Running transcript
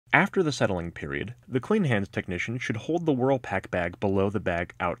After the settling period, the clean hands technician should hold the ViroCap bag below the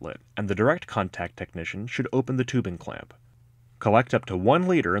bag outlet, and the direct contact technician should open the tubing clamp. Collect up to 1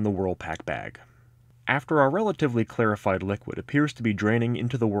 liter in the ViroCap bag. After a relatively clarified liquid appears to be draining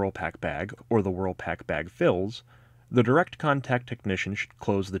into the ViroCap bag or the ViroCap bag fills, the direct contact technician should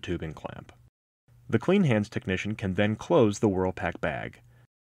close the tubing clamp. The clean hands technician can then close the ViroCap bag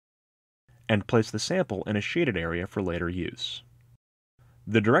and place the sample in a shaded area for later use.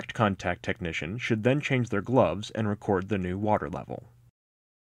 The direct contact technician should then change their gloves and record the new water level.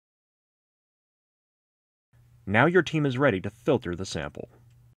 Now your team is ready to filter the sample.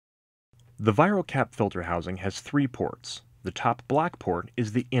 The ViroCap filter housing has 3 ports. The top black port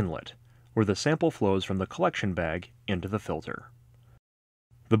is the inlet, where the sample flows from the collection bag into the filter.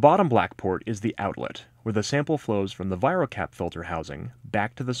 The bottom black port is the outlet, where the sample flows from the ViroCap filter housing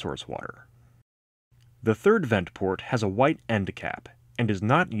back to the source water. The third vent port has a white end cap and is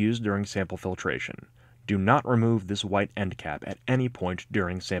not used during sample filtration. Do not remove this white end cap at any point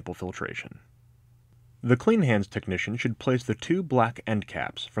during sample filtration. The clean hands technician should place the 2 black end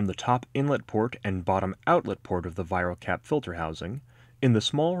caps from the top inlet port and bottom outlet port of the ViroCap filter housing in the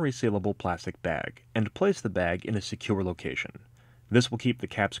small resealable plastic bag and place the bag in a secure location. This will keep the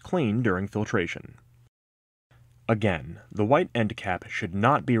caps clean during filtration. Again, the white end cap should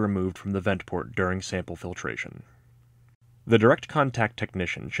not be removed from the vent port during sample filtration. The direct contact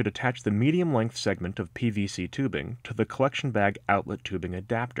technician should attach the medium-length segment of PVC tubing to the collection bag outlet tubing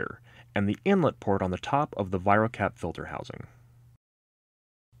adapter and the inlet port on the top of the ViroCap filter housing.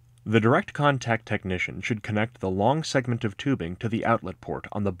 The direct contact technician should connect the long segment of tubing to the outlet port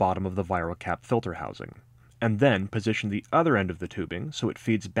on the bottom of the ViroCap filter housing, and then position the other end of the tubing so it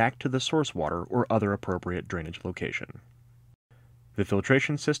feeds back to the source water or other appropriate drainage location. The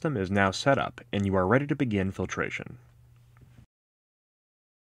filtration system is now set up and you are ready to begin filtration.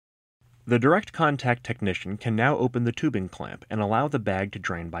 The direct contact technician can now open the tubing clamp and allow the bag to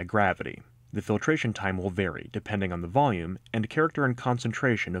drain by gravity. The filtration time will vary depending on the volume and character and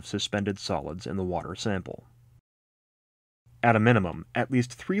concentration of suspended solids in the water sample. At a minimum, at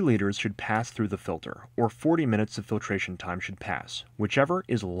least 3 liters should pass through the filter, or 40 minutes of filtration time should pass, whichever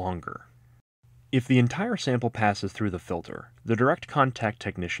is longer. If the entire sample passes through the filter, the direct contact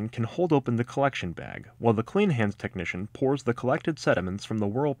technician can hold open the collection bag, while the clean hands technician pours the collected sediments from the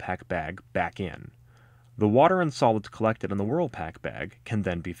ViroCap bag back in. The water and solids collected in the ViroCap bag can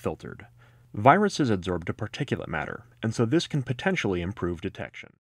then be filtered. Viruses absorb to particulate matter, and so this can potentially improve detection.